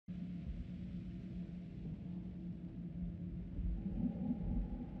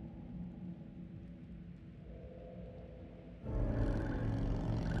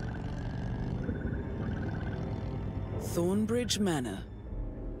Thornbridge Manor,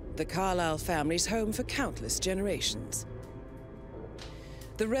 the Carlisle family's home for countless generations.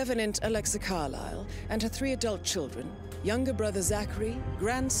 The Revenant Alexa Carlisle and her 3 adult children, younger brother Zachary,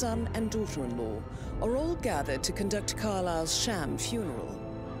 grandson and daughter-in-law, are all gathered to conduct Carlisle's sham funeral.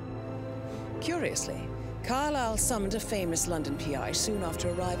 Curiously, Carlisle summoned a famous London PI soon after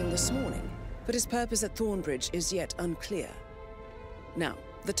arriving this morning, but his purpose at Thornbridge is yet unclear. Now,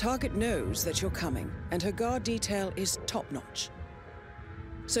 the target knows that you're coming, and her guard detail is top-notch.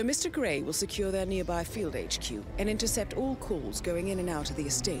 So Mr. Gray will secure their nearby field HQ and intercept all calls going in and out of the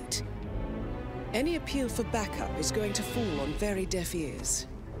estate. Any appeal for backup is going to fall on very deaf ears.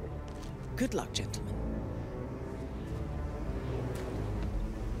 Good luck, gentlemen.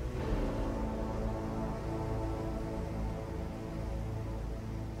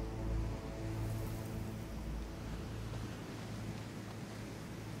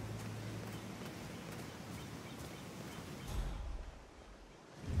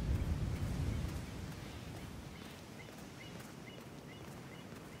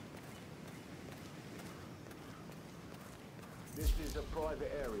 This is a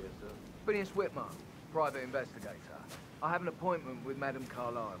private area, sir. Phineas HITMAN, private investigator. I have an appointment with Madame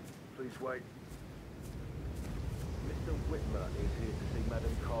Carlisle. Please wait. Mr. Whitmer is here to see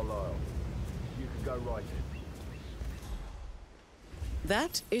Madame Carlisle. You can go right in.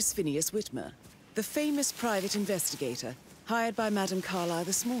 That is Phineas Whitmer, the famous private investigator hired by Madame Carlisle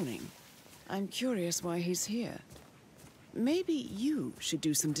this morning. I'm curious why he's here. Maybe you should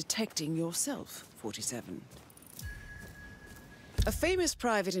do some detecting yourself, 47. A famous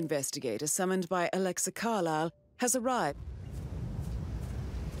private investigator summoned by Alexa Carlisle has arrived.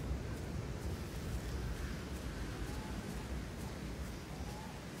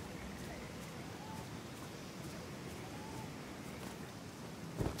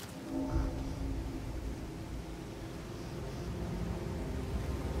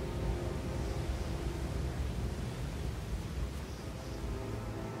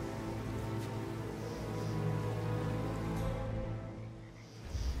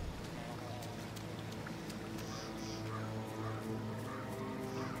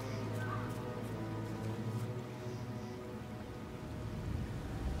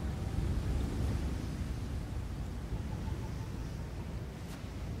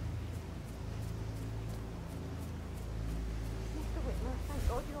 Thank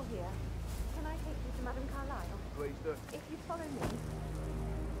God you're here. Can I take you to Madame Carlisle? Please do. If you'd follow me.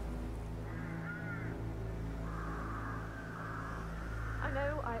 I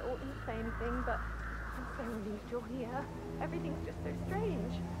know I oughtn't say anything, but I'm so relieved you're here. Everything's just so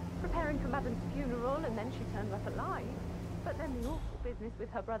strange. Preparing for Madame's funeral, and then she turned up alive. But then the awful business with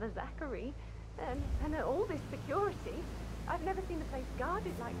her brother Zachary, and all this security. I've never seen the place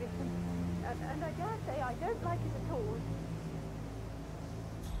guarded like this, and I dare say I don't like it at all.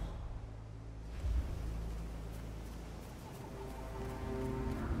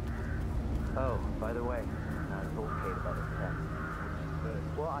 Oh, by the way, I told Kate about the test.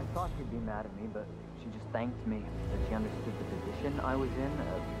 Well, I thought she'd be mad at me, but she just thanked me that she understood the position I was in.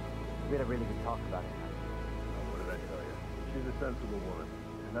 We had a really good talk about it. What did I tell you? She's a sensible woman.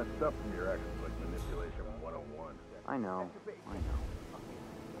 And that stuff from your ex is like manipulation 101. I know.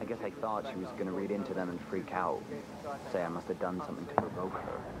 I guess I thought she was gonna read into them and freak out. Say I must have done something to provoke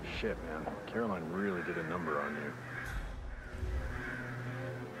her. Shit, man. Caroline really did a number on you.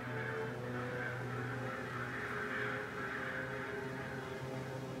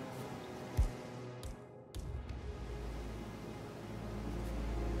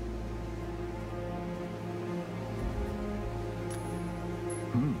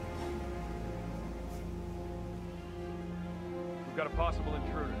 We've got a possible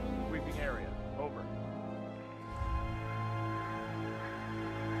intruder. Sweeping area. Over.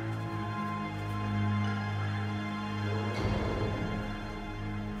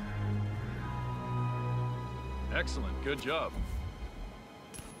 Excellent. Good job.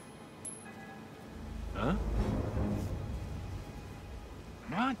 Huh?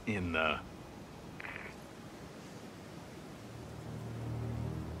 What in the...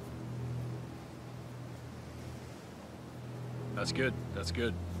 That's good. That's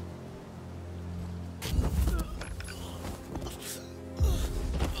good.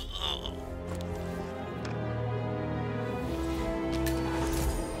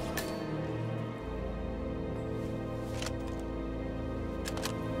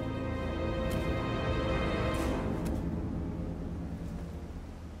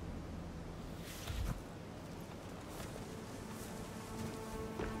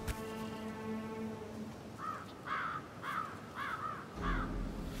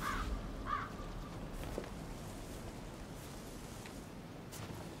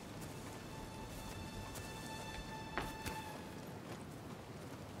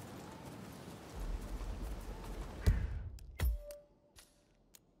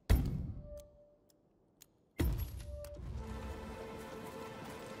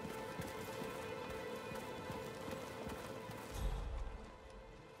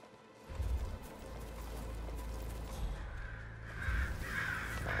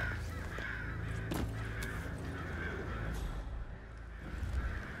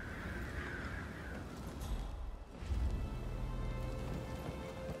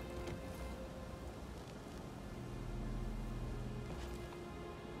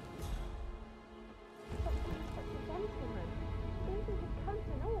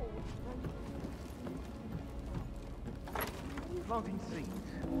 planting seeds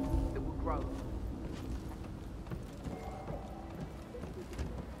that will grow.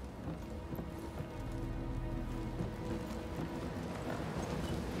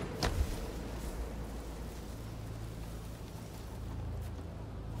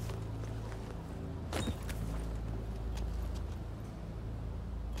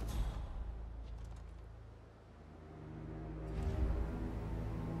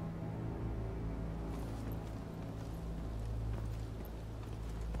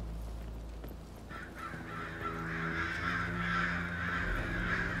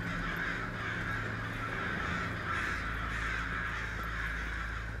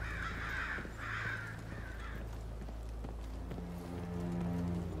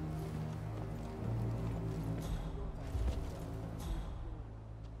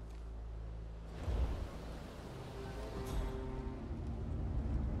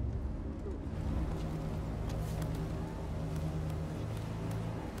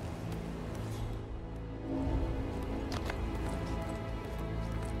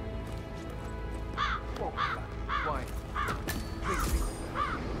 Why? Please.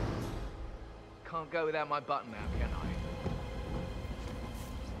 Can't go without my button now, can I?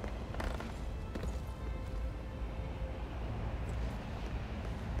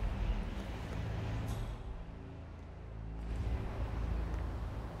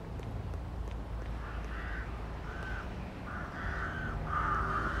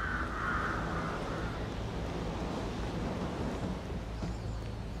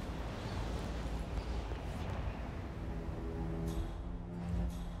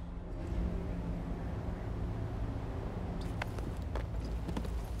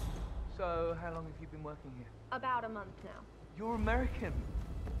 So, how long have you been working here? About a month now. You're American.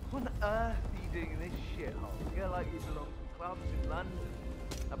 What on earth are you doing in this shithole? You like you belong to clubs in London.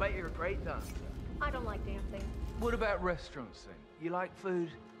 I bet you're a great dancer. I don't like dancing. What about restaurants then? You like food?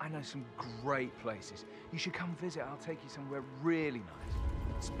 I know some great places. You should come visit. I'll take you somewhere really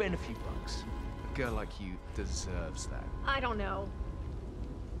nice. Spend a few bucks. A girl like you deserves that. I don't know.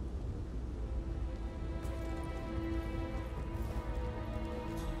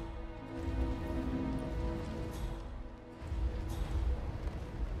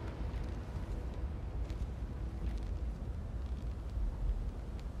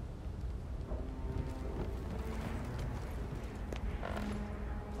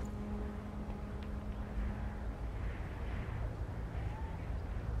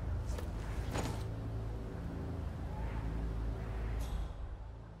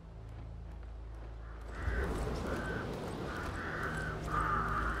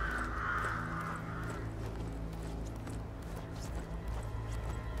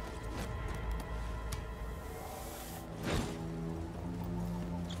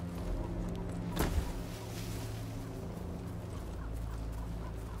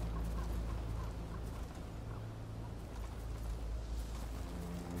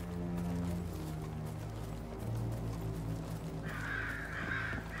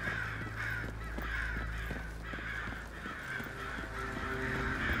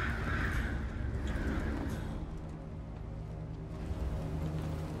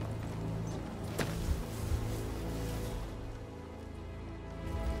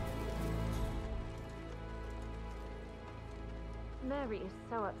 Mary is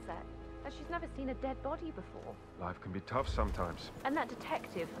so upset, as she's never seen a dead body before. Life can be tough sometimes. And that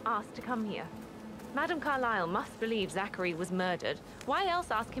detective asked to come here. Madame Carlyle must believe Zachary was murdered. Why else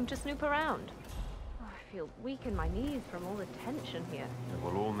ask him to snoop around? Oh, I feel weak in my knees from all the tension here.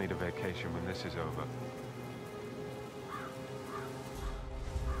 We'll all need a vacation when this is over.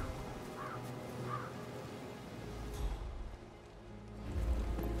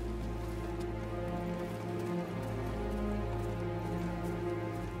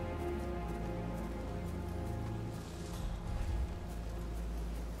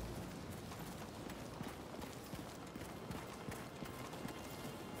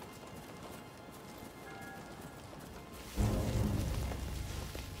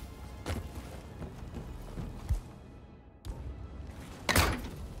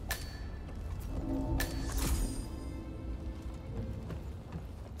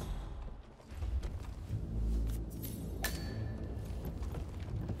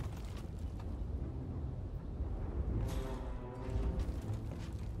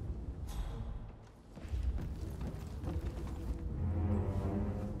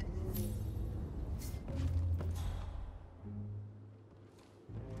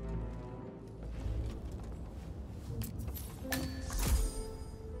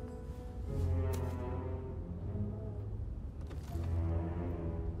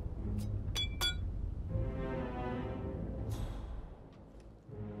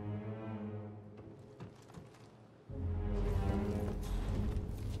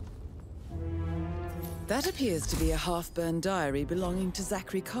 That appears to be a half-burned diary belonging to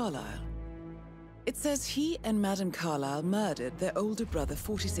Zachary Carlyle. It says he and Madame Carlyle murdered their older brother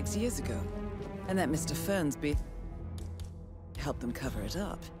 46 years ago, and that Mr. Fernsby helped them cover it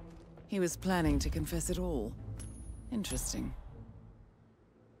up. He was planning to confess it all. Interesting.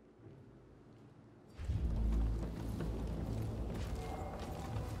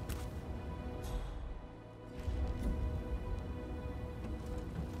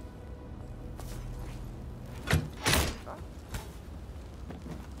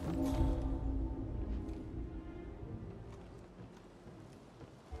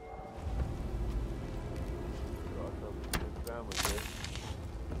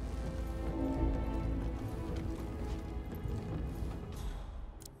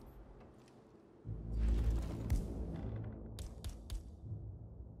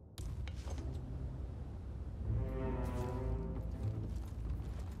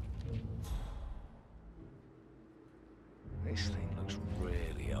 This thing looks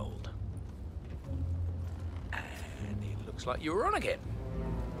really old. And it looks like you were on again.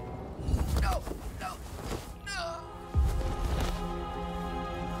 No, no, no!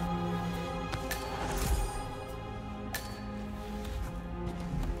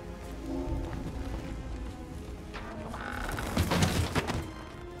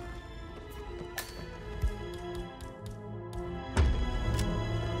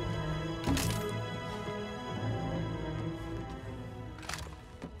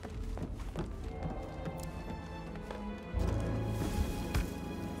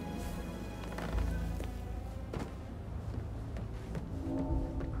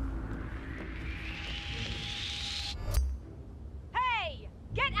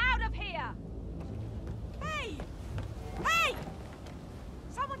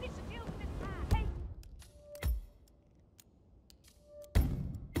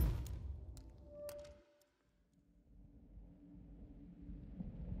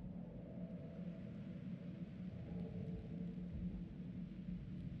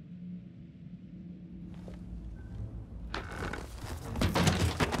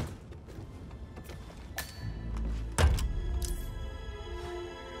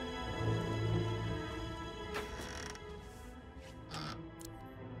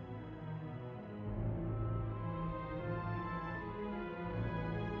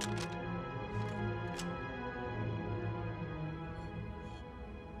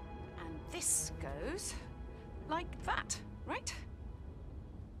 This goes like that, right?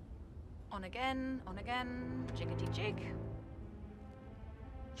 On again, jiggity jig.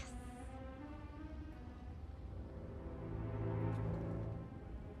 Yes.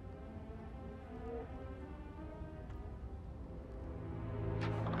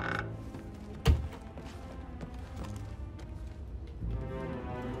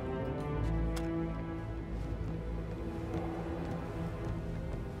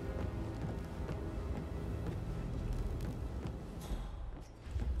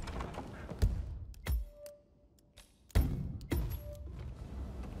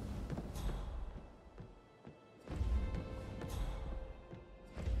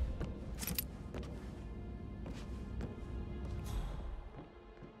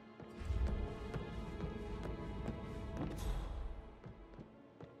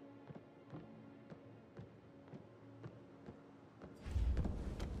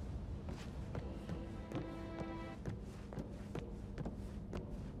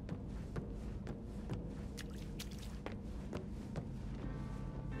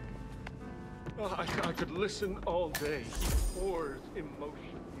 Oh, I could listen all day. He pours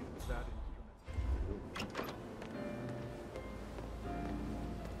emotion into that instrument.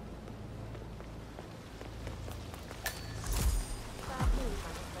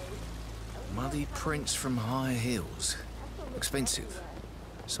 Muddy prints from high heels. Expensive.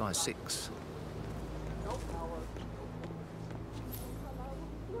 Size 6.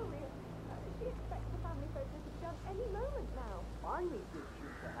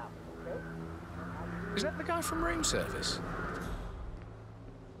 Is that the guy from room service?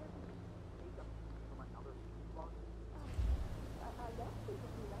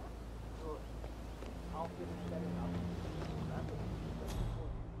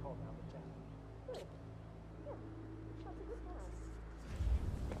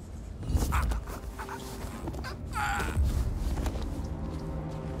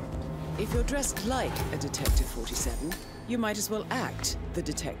 If you're dressed like a Detective 47, you might as well act the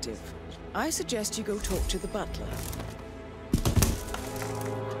detective. I suggest you go talk to the butler.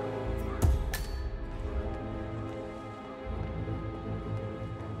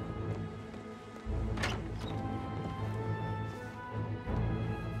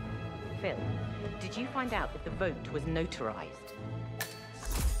 Phil, Did you find out if the vote was notarized?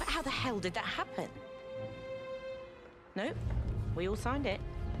 But how the hell did that happen? No, we all signed it.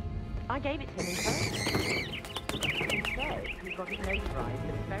 I gave it to him in person. He said he got it notarized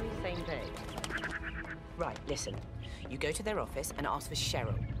the very same day. Right, listen. You go to their office and ask for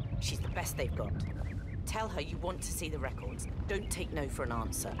Cheryl. She's the best they've got. Tell her you want to see the records. Don't take no for an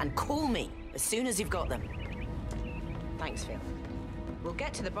answer. And call me as soon as you've got them. Thanks, Phil. We'll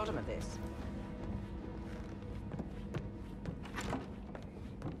get to the bottom of this.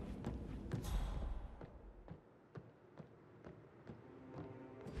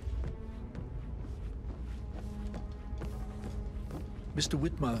 Mr.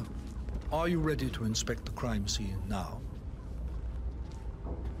 Whitmer, are you ready to inspect the crime scene now?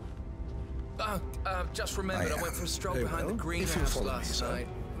 Just remembered I went for a stroll behind the greenhouse last night.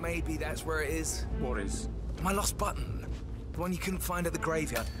 Maybe that's where it is. What is? My lost button. The one you couldn't find at the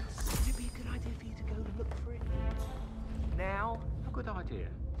graveyard. Would it be a good idea for you to go look for it? Now? A good idea.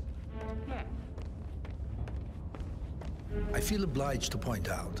 Yeah. I feel obliged to point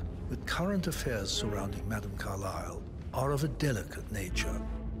out that current affairs surrounding Madame Carlyle are of a delicate nature.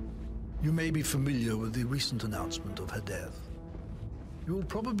 You may be familiar with the recent announcement of her death. You will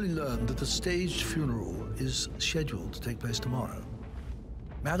probably learn that a staged funeral is scheduled to take place tomorrow.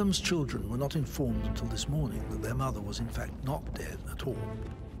 Madame's children were not informed until this morning that their mother was in fact not dead at all.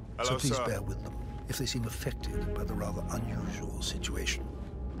 Hello, so please sir. bear with them if they seem affected by the rather unusual situation.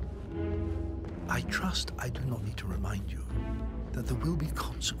 I trust I do not need to remind you that there will be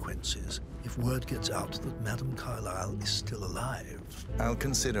consequences if word gets out that Madame Carlyle is still alive. I'll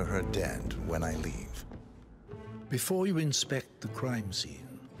consider her dead when I leave. Before you inspect the crime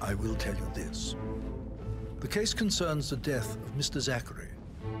scene, I will tell you this. The case concerns the death of Mr. Zachary,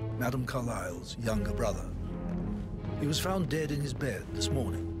 Madame Carlyle's younger brother. He was found dead in his bed this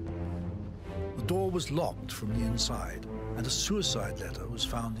morning. The door was locked from the inside, and a suicide letter was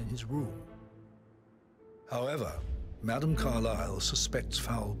found in his room. However, Madame Carlyle suspects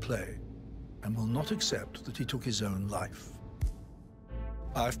foul play and will not accept that he took his own life.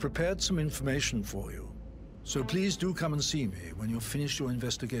 I've prepared some information for you, so please do come and see me when you've finished your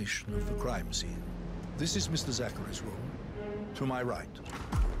investigation of the crime scene. This is Mr. Zachary's room, to my right.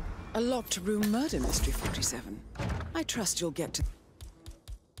 A locked room murder mystery, 47. I trust you'll get to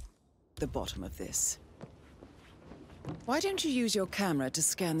the bottom of this. Why don't you use your camera to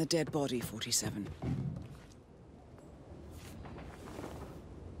scan the dead body, 47?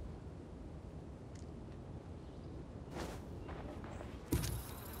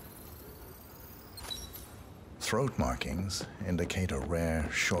 Throat markings indicate a rare,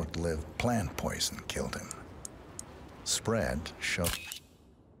 short-lived plant poison killed him. Spread shows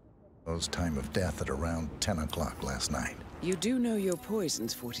time of death at around 10 o'clock last night. You do know your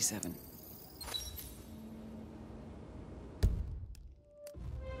poisons, 47.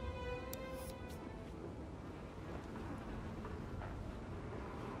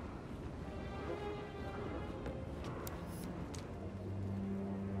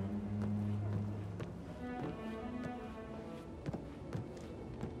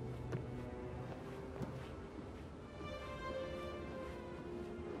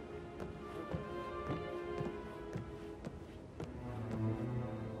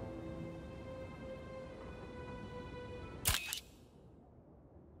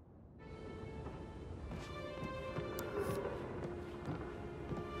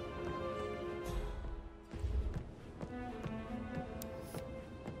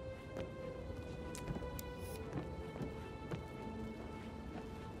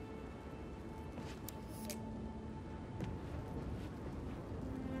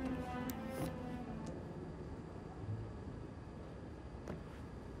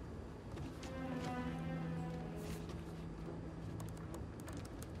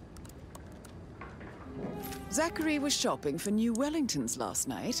 Zachary was shopping for new Wellingtons last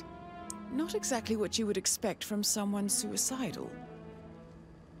night. Not exactly what you would expect from someone suicidal.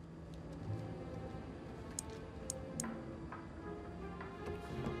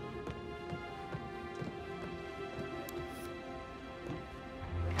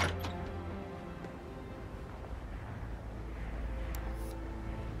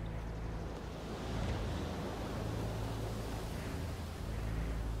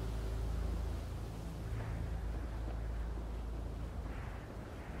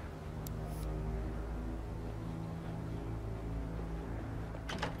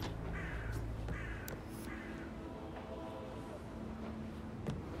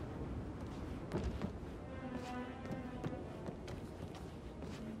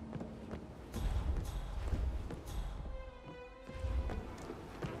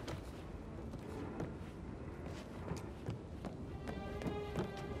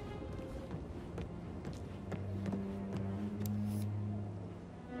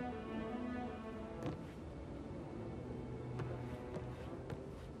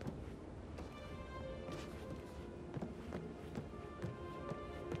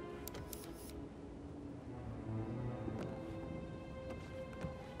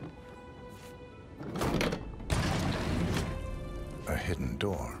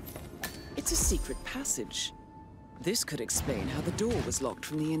 door. It's a secret passage. This could explain how the door was locked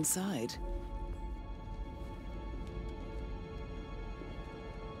from the inside.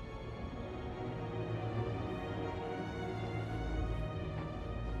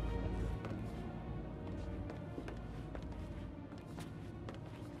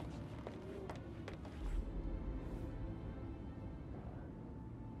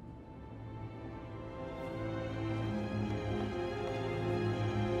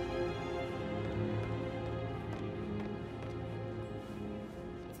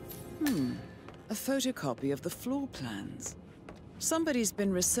 A photocopy of the floor plans. Somebody's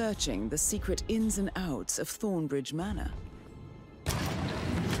been researching the secret ins and outs of Thornbridge Manor.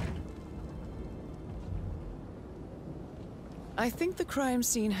 I think the crime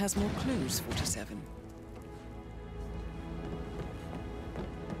scene has more clues, 47.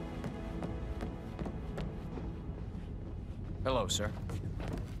 Hello, sir.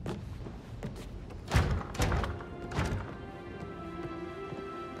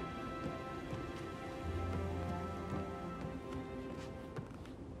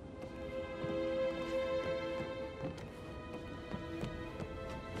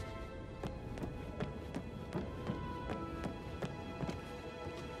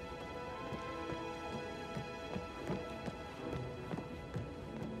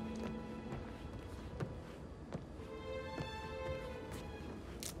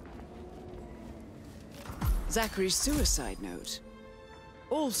 Zachary's suicide note.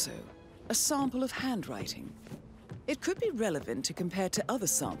 Also, a sample of handwriting. It could be relevant to compare to other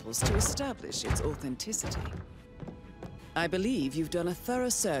samples to establish its authenticity. I believe you've done a thorough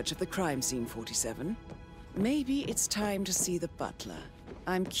search of the crime scene, 47. Maybe it's time to see the butler.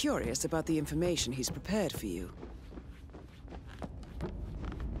 I'm curious about the information he's prepared for you.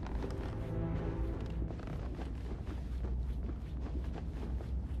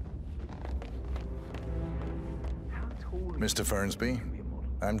 Mr. Fernsby,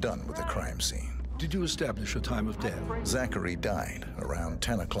 I'm done with the crime scene. Did you establish a time of death? Zachary died around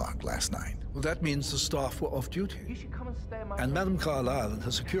 10 o'clock last night. Well, that means the staff were off duty. And Madame Carlyle and her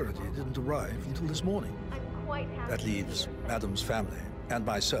security didn't arrive until this morning. That leaves Madame's family and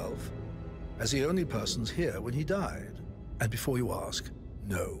myself as the only persons here when he died. And before you ask,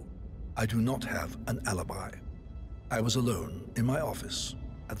 no, I do not have an alibi. I was alone in my office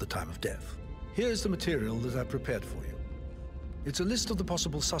at the time of death. Here's the material that I prepared for you. It's a list of the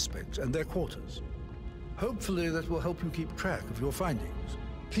possible suspects and their quarters. Hopefully that will help you keep track of your findings.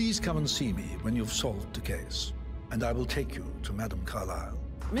 Please come and see me when you've solved the case, and I will take you to Madame Carlyle.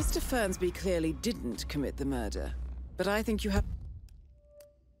 Mr. Fernsby clearly didn't commit the murder, but I think you have...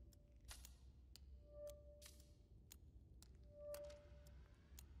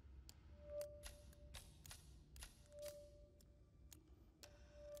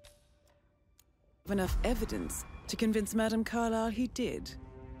 enough evidence to convince Madame Carlyle he did.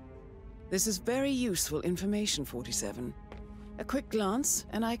 This is very useful information, 47. A quick glance,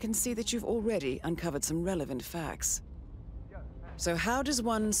 and I can see that you've already uncovered some relevant facts. So how does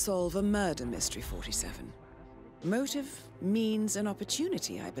one solve a murder mystery, 47? Motive, means, and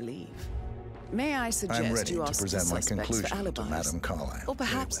opportunity, I believe. May I suggest you ask the suspects for alibis? To Madame Carlyle. Or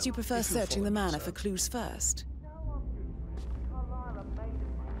perhaps do you prefer searching the manor for clues first?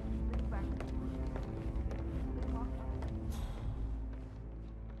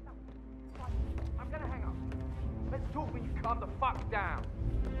 Talk when you calm the fuck down.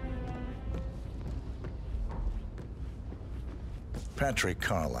 Patrick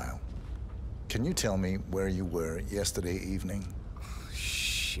Carlyle, can you tell me where you were yesterday evening? Oh,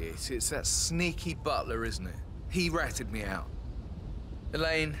 shit, it's that sneaky butler, isn't it? He ratted me out.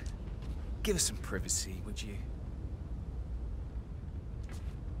 Elaine, give us some privacy, would you?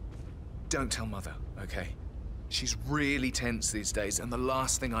 Don't tell Mother, okay? She's really tense these days, and the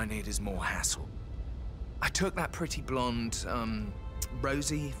last thing I need is more hassle. I took that pretty blonde,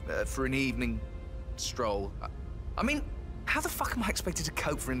 Rosie, for an evening stroll. I mean, how the fuck am I expected to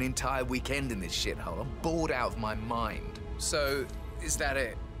cope for an entire weekend in this shithole? I'm bored out of my mind. So, is that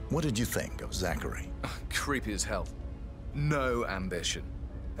it? What did you think of Zachary? Creepy as hell. No ambition.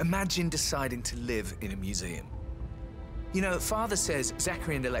 Imagine deciding to live in a museum. You know, Father says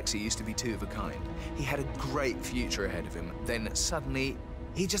Zachary and Alexia used to be two of a kind. He had a great future ahead of him. Then suddenly,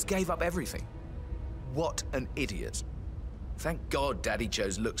 he just gave up everything. What an idiot. Thank God Daddy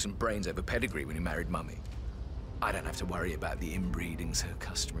chose looks and brains over pedigree when he married Mummy. I don't have to worry about the inbreeding so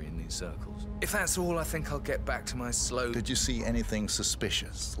customary in these circles. If that's all, I think I'll get back to my slow... Did you see anything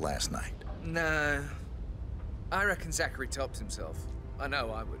suspicious last night? No. I reckon Zachary topped himself. I know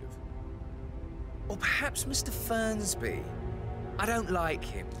I would have. Or perhaps Mr. Fernsby. I don't like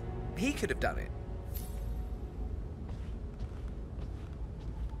him. He could have done it.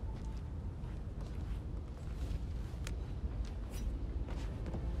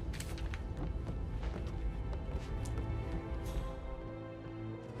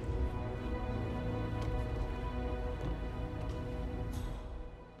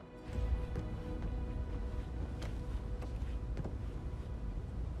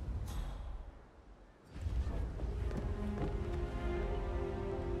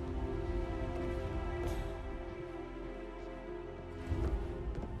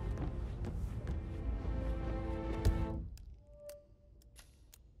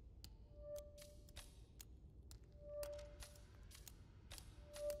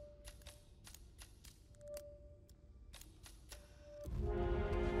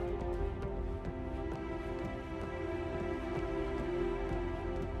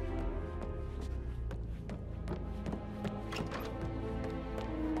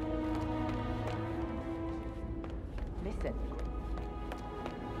 Listen.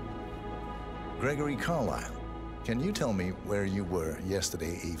 Gregory Carlyle, can you tell me where you were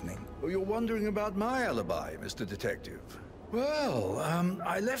yesterday evening? Oh, you're wondering about my alibi, Mr. Detective. Well,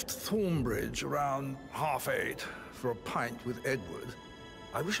 I left Thornbridge around 8:30 for a pint with Edward.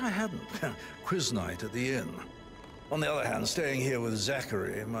 I wish I hadn't. Quiz night at the inn. On the other hand, staying here with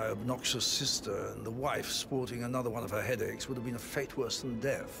Zachary, my obnoxious sister, and the wife sporting another one of her headaches would have been a fate worse than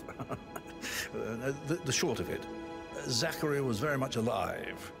death. The short of it, Zachary was very much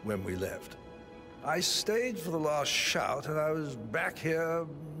alive when we left. I stayed for the last shout, and I was back here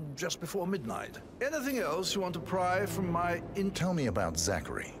just before midnight. Anything else you want to pry from my Tell me about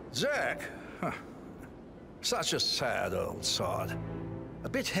Zachary. Zach? Huh. Such a sad old sod. A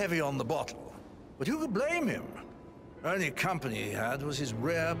bit heavy on the bottle, but who could blame him? Only company he had was his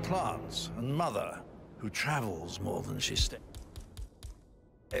rare plants and mother, who travels more than she stays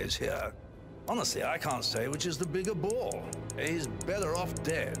here. Honestly, I can't say which is the bigger bore. He's better off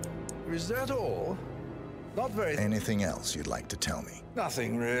dead. Is that all? Not very... Anything else you'd like to tell me?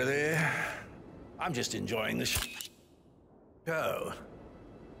 Nothing, really. I'm just enjoying the show.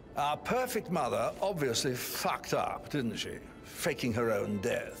 Our perfect mother obviously fucked up, didn't she? Faking her own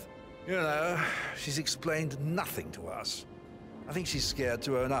death. You know, she's explained nothing to us. I think she's scared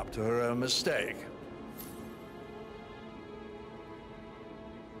to own up to her own mistake.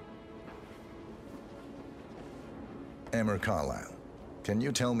 Emma Carlyle, can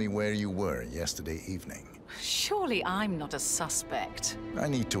you tell me where you were yesterday evening? Surely I'm not a suspect. I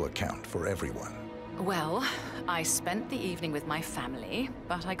need to account for everyone. Well, I spent the evening with my family,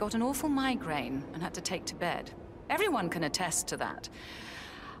 but I got an awful migraine and had to take to bed. Everyone can attest to that.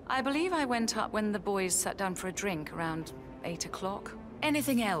 I believe I went up when the boys sat down for a drink around 8 o'clock.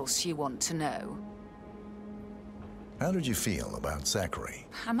 Anything else you want to know? How did you feel about Zachary?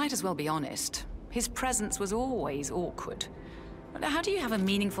 I might as well be honest. His presence was always awkward. How do you have a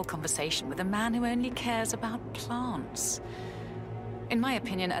meaningful conversation with a man who only cares about plants? In my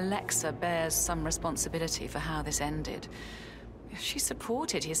opinion, Alexa bears some responsibility for how this ended. She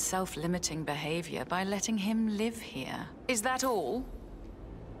supported his self-limiting behavior by letting him live here. Is that all?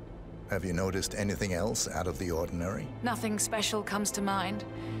 Have you noticed anything else out of the ordinary? Nothing special comes to mind.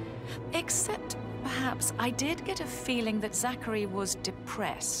 Except, perhaps, I did get a feeling that Zachary was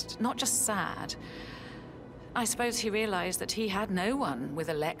depressed, not just sad. I suppose he realized that he had no one with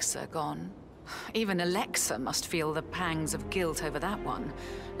Alexa gone. Even Alexa must feel the pangs of guilt over that one,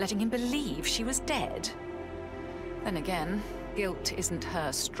 letting him believe she was dead. Then again, guilt isn't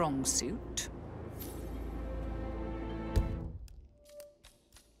her strong suit.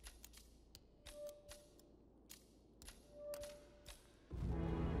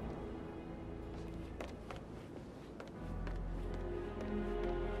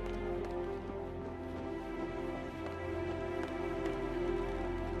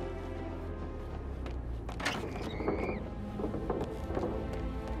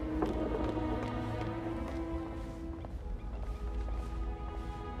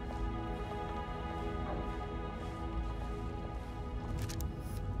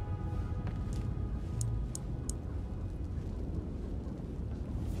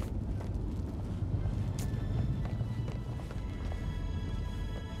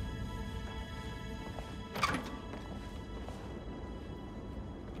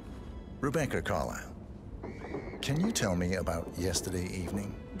 Rebecca Carlyle, can you tell me about yesterday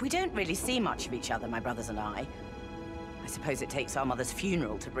evening? We don't really see much of each other, my brothers and I. I suppose it takes our mother's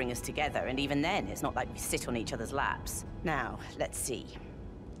funeral to bring us together, and even then, it's not like we sit on each other's laps. Now, let's see.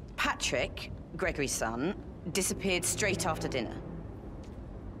 Patrick, Gregory's son, disappeared straight after dinner.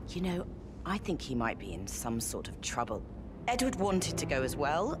 You know, I think he might be in some sort of trouble. Edward wanted to go as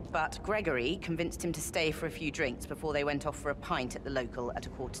well, but Gregory convinced him to stay for a few drinks before they went off for a pint at the local at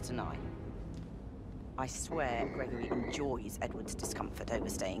 9:15. I swear Gregory enjoys Edward's discomfort over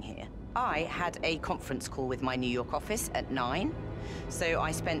staying here. I had a conference call with my New York office at 9, so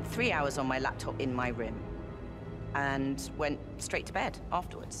I spent 3 hours on my laptop in my room and went straight to bed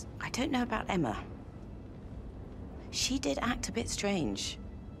afterwards. I don't know about Emma. She did act a bit strange.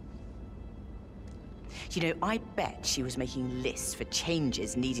 You know, I bet she was making lists for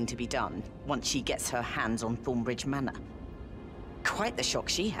changes needing to be done once she gets her hands on Thornbridge Manor. Quite the shock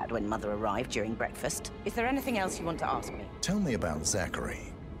she had when Mother arrived during breakfast. Is there anything else you want to ask me? Tell me about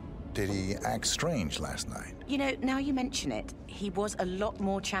Zachary. Did he act strange last night? You know, now you mention it, he was a lot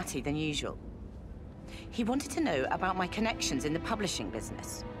more chatty than usual. He wanted to know about my connections in the publishing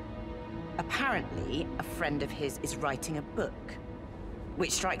business. Apparently, a friend of his is writing a book,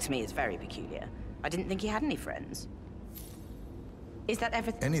 which strikes me as very peculiar. I didn't think he had any friends. Is that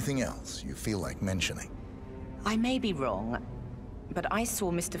everything? Anything else you feel like mentioning? I may be wrong, but I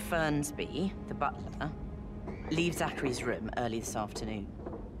saw Mr. Fernsby, the butler, leave Zachary's room early this afternoon.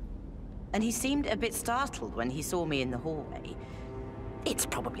 And he seemed a bit startled when he saw me in the hallway. It's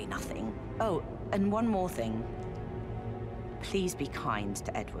probably nothing. Oh, and one more thing. Please be kind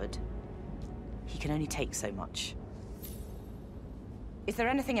to Edward. He can only take so much. Is there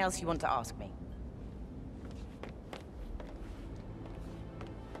anything else you want to ask me?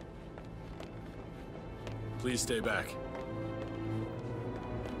 Please stay back.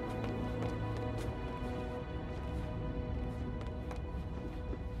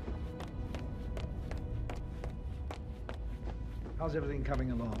 How's everything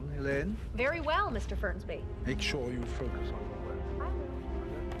coming along, Elaine? Very well, Mr. Fernsby. Make sure you focus on your work.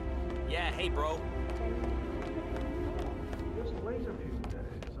 Yeah, hey, bro. Just wait a few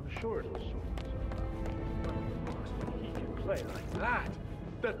days. I'm sure it'll sort itself out. He can play like that.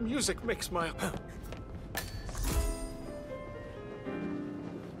 That music makes my...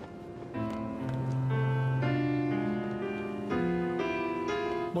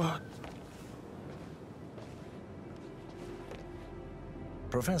 What?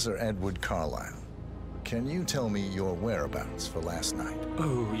 Professor Edward Carlyle, can you tell me your whereabouts for last night?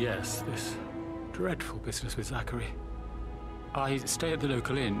 Oh, yes, this dreadful business with Zachary. I stay at the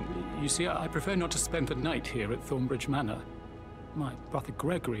local inn. You see, I prefer not to spend the night here at Thornbridge Manor. My brother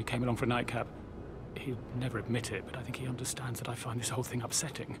Gregory came along for a nightcap. He'd never admit it, but I think he understands that I find this whole thing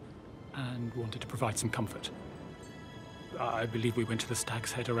upsetting and wanted to provide some comfort. I believe we went to the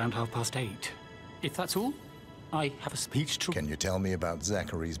Stag's Head around 8:30. If that's all, I have a speech to... Can you tell me about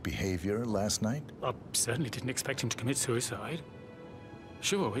Zachary's behavior last night? I certainly didn't expect him to commit suicide.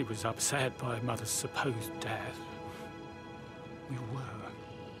 Sure, he was upset by Mother's supposed death. We were.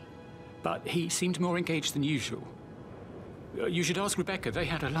 But he seemed more engaged than usual. You should ask Rebecca. They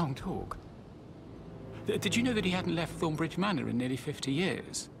had a long talk. Did you know that he hadn't left Thornbridge Manor in nearly 50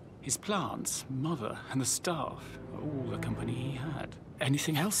 years? His plants, Mother, and the staff, all the company he had.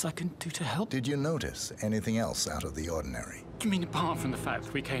 Anything else I can do to help? Did you notice anything else out of the ordinary? You mean apart from the fact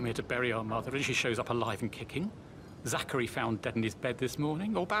that we came here to bury our mother and she shows up alive and kicking? Zachary found dead in his bed this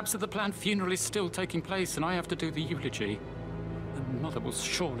morning? Or perhaps that the planned funeral is still taking place and I have to do the eulogy? And Mother will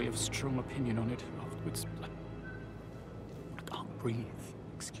surely have a strong opinion on it afterwards. I can't breathe.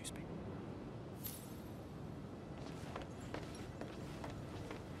 Excuse me.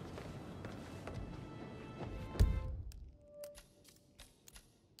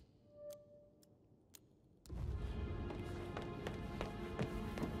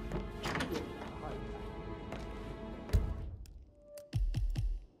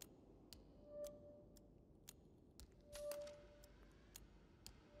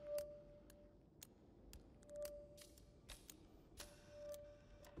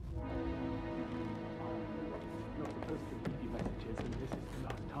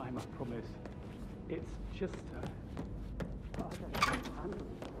 It's just,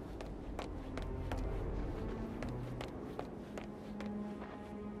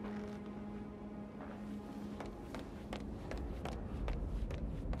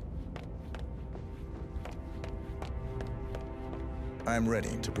 I'm ready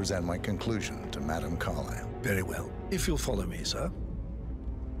to present my conclusion to Madame Carlyle. Very well. If you'll follow me, sir.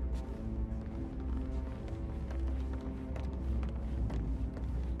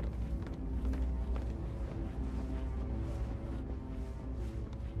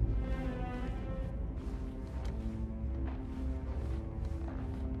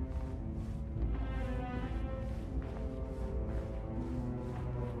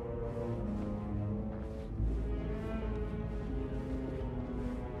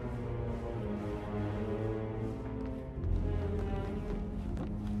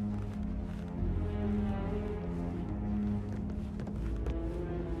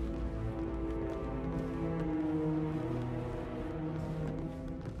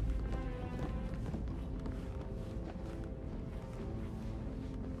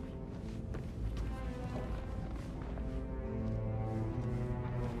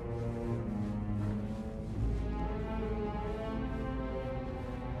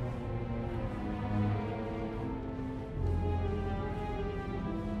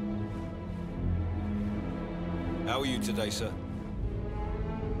 How are you today, sir?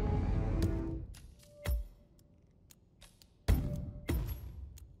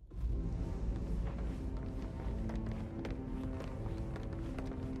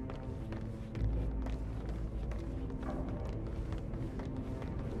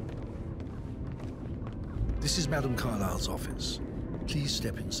 This is Madam Carlyle's office. Please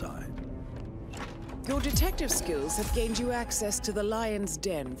step inside. Your detective skills have gained you access to the Lion's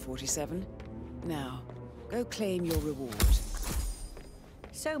Den, 47. Now, go claim your reward.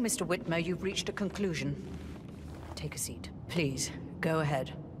 So, Mr. Whitmer, you've reached a conclusion. Take a seat. Please, go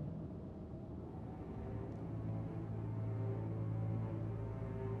ahead.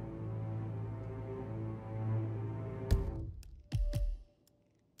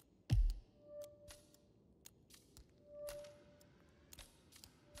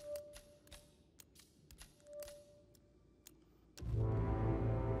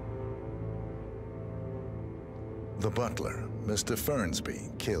 The butler, Mr.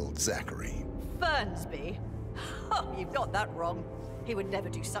 Fernsby, killed Zachary. Fernsby? Oh, you've got that wrong. He would never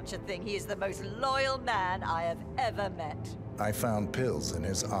do such a thing. He is the most loyal man I have ever met. I found pills in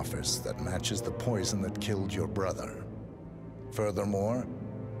his office that matches the poison that killed your brother. Furthermore,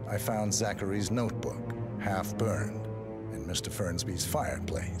 I found Zachary's notebook, half burned, in Mr. Fernsby's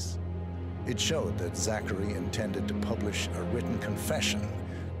fireplace. It showed that Zachary intended to publish a written confession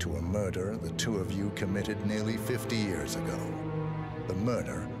to a murder the two of you committed nearly 50 years ago. The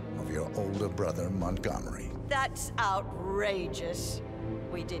murder of your older brother, Montgomery. That's outrageous.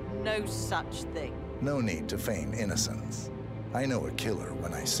 We did no such thing. No need to feign innocence. I know a killer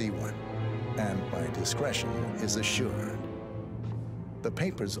when I see one, and my discretion is assured. The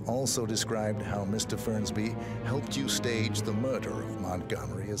papers also described how Mr. Fernsby helped you stage the murder of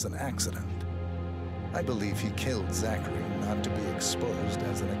Montgomery as an accident. I believe he killed Zachary not to be exposed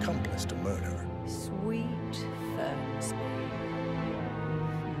as an accomplice to murder. Sweet Fernsby.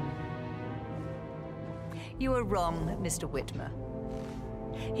 You are wrong, Mr. Whitmer.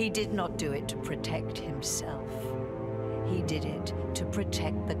 He did not do it to protect himself. He did it to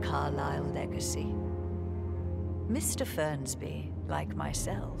protect the Carlyle legacy. Mr. Fernsby, like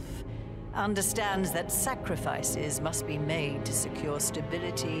myself, understands that sacrifices must be made to secure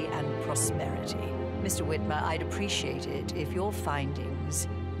stability and prosperity. Mr. Whitmer, I'd appreciate it if your findings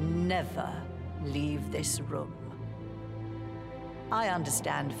never leave this room. I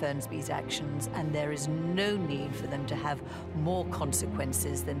understand Fernsby's actions, and there is no need for them to have more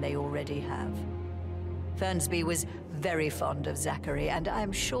consequences than they already have. Fernsby was very fond of Zachary, and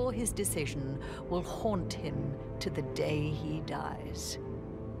I'm sure his decision will haunt him to the day he dies.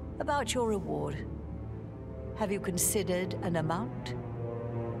 About your reward, have you considered an amount?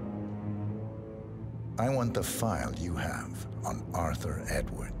 I want the file you have on Arthur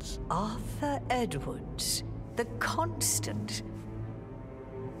Edwards. Arthur Edwards, the Constant.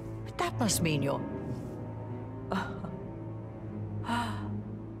 But that must mean you're...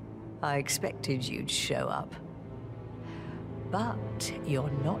 I expected you'd show up. But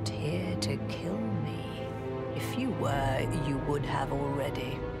you're not here to kill me. If you were, you would have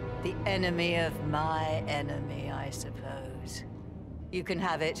already. The enemy of my enemy, I suppose. You can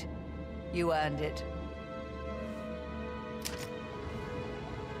have it. You earned it.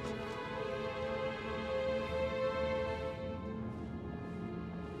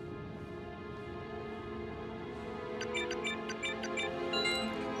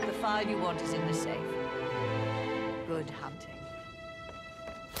 The file you want is in the safe. Good hunting.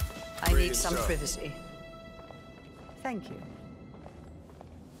 I need some privacy. Thank you.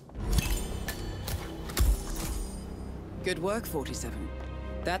 Good work, 47.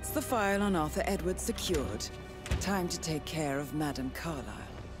 That's the file on Arthur Edwards secured. Time to take care of Madam Carlyle.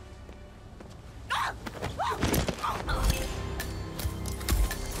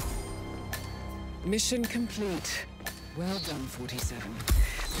 Mission complete. Well done, 47.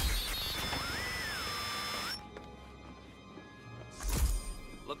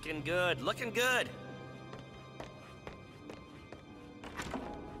 Looking good, looking good.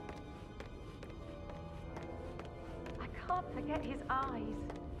 I can't forget his eyes.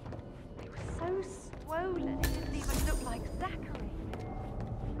 They were so swollen, it didn't even look like Zachary.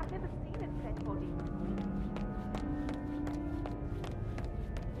 I've never seen a dead body before.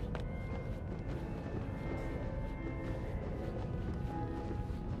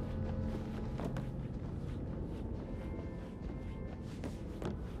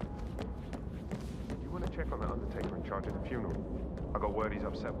 Check on that undertaker in charge of the funeral. I got word he's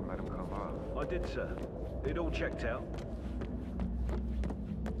upset with Madame Carlyle. I did, sir. It all checked out.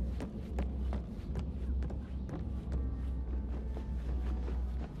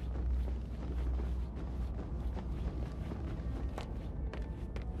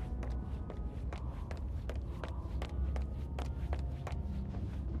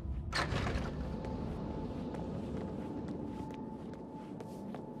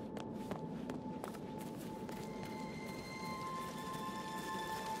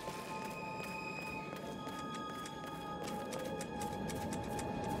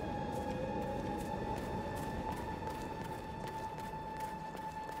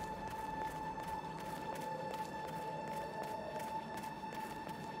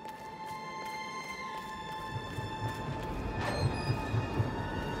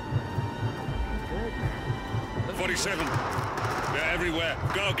 47. They're everywhere.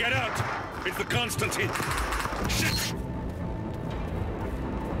 Go, get out! It's the Constantine. Shit!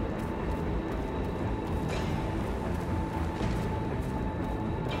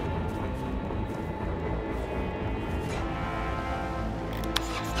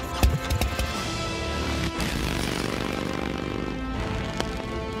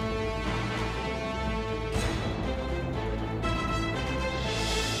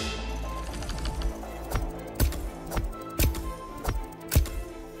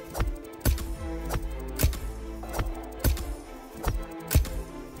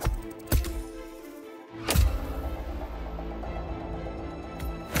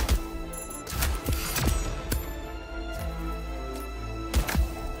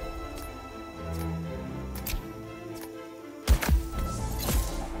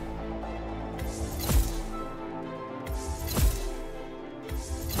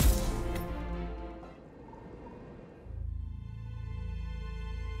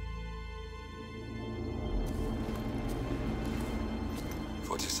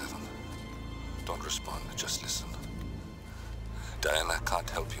 Don't respond, just listen. Diana can't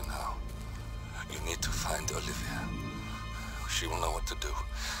help you now. You need to find Olivia. She will know what to do.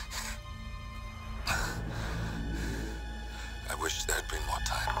 I wish there had been more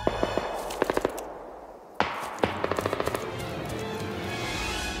time.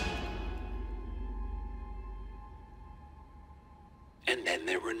 And then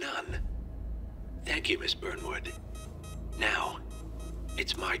there were none. Thank you, Miss Burnwood. Now,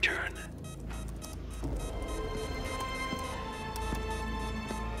 it's my turn.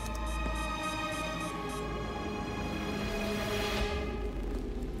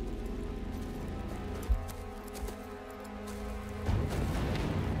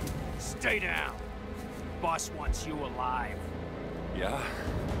 Stay down. Boss wants you alive. Yeah?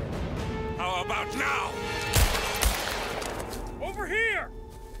 How about now? Over here!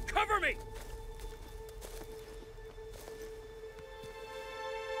 Cover me!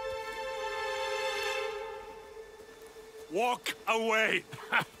 Walk away!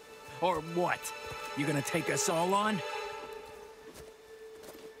 Or what? You gonna take us all on?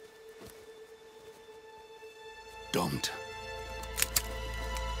 Don't.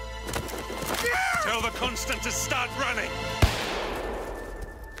 Tell the Constant to start running!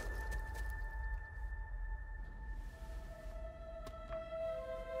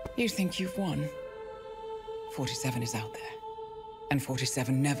 You think you've won? 47 is out there. And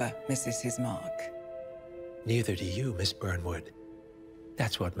 47 never misses his mark. Neither do you, Miss Burnwood.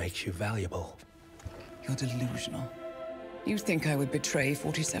 That's what makes you valuable. You're delusional. You think I would betray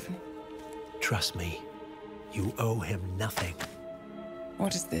 47? Trust me, you owe him nothing.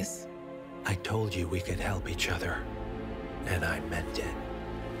 What is this? I told you we could help each other, and I meant it.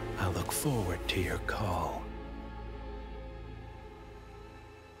 I look forward to your call.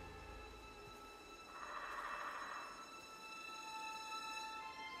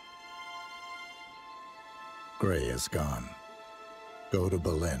 Gray is gone. Go to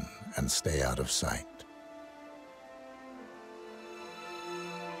Berlin and stay out of sight.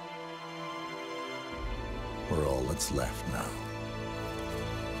 We're all that's left now.